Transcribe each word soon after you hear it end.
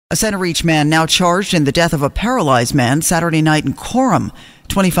A Center Reach man now charged in the death of a paralyzed man Saturday night in Coram.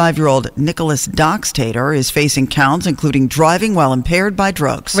 25-year-old Nicholas Doxtator is facing counts including driving while impaired by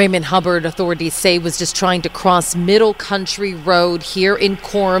drugs. Raymond Hubbard, authorities say, was just trying to cross Middle Country Road here in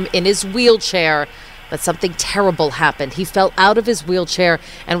Coram in his wheelchair. But something terrible happened. He fell out of his wheelchair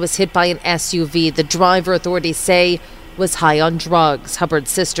and was hit by an SUV. The driver, authorities say, was high on drugs.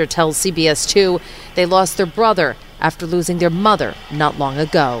 Hubbard's sister tells CBS 2 they lost their brother after losing their mother not long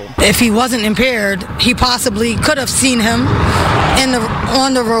ago. If he wasn't impaired, he possibly could have seen him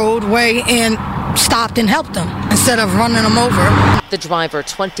on the roadway and stopped and helped him instead of running him over. The driver,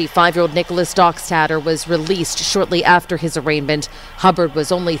 25-year-old Nicholas Doxtator, was released shortly after his arraignment. Hubbard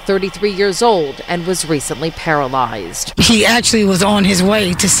was only 33 years old and was recently paralyzed. He actually was on his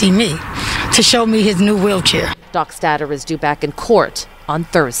way to see me, to show me his new wheelchair. Doxtator is due back in court on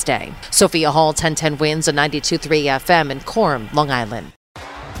Thursday. Sophia Hall, 1010 Wins on 92.3 FM in Coram, Long Island.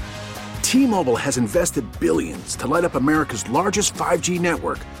 T-Mobile has invested billions to light up America's largest 5G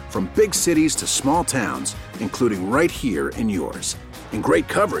network, from big cities to small towns, including right here in yours. And great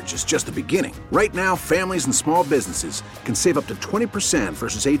coverage is just the beginning. Right now, families and small businesses can save up to 20%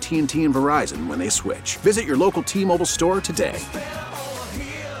 versus AT&T and Verizon when they switch. Visit your local T-Mobile store today.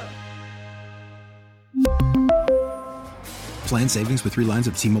 Plan savings with 3 lines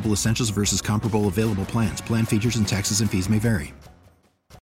of T-Mobile Essentials versus comparable available plans. Plan features and taxes and fees may vary.